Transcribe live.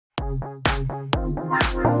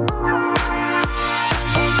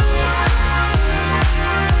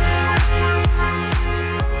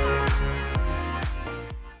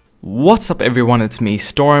What's up everyone, it's me,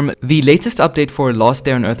 Storm. The latest update for Last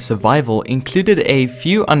Day on Earth Survival included a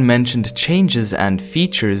few unmentioned changes and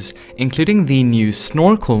features, including the new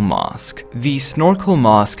Snorkel Mask. The Snorkel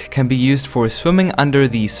Mask can be used for swimming under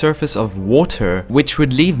the surface of water, which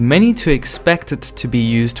would leave many to expect it to be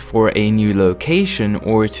used for a new location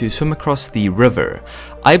or to swim across the river.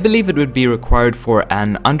 I believe it would be required for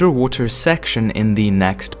an underwater section in the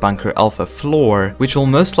next Bunker Alpha floor, which will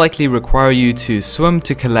most likely require you to swim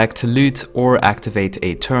to collect loot or activate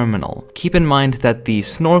a terminal. Keep in mind that the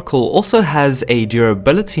snorkel also has a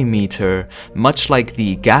durability meter, much like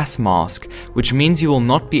the gas mask, which means you will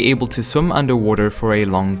not be able to swim underwater for a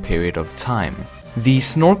long period of time. The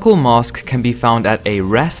Snorkel Mask can be found at a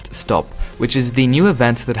rest stop, which is the new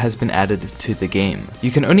event that has been added to the game.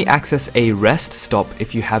 You can only access a rest stop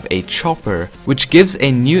if you have a chopper, which gives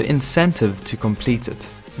a new incentive to complete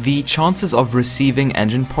it. The chances of receiving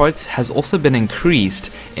engine parts has also been increased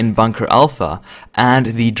in Bunker Alpha, and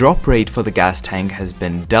the drop rate for the gas tank has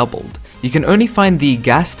been doubled. You can only find the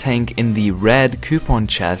gas tank in the red coupon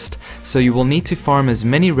chest, so you will need to farm as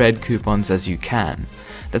many red coupons as you can.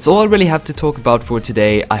 That's all I really have to talk about for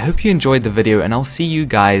today. I hope you enjoyed the video and I'll see you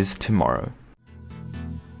guys tomorrow.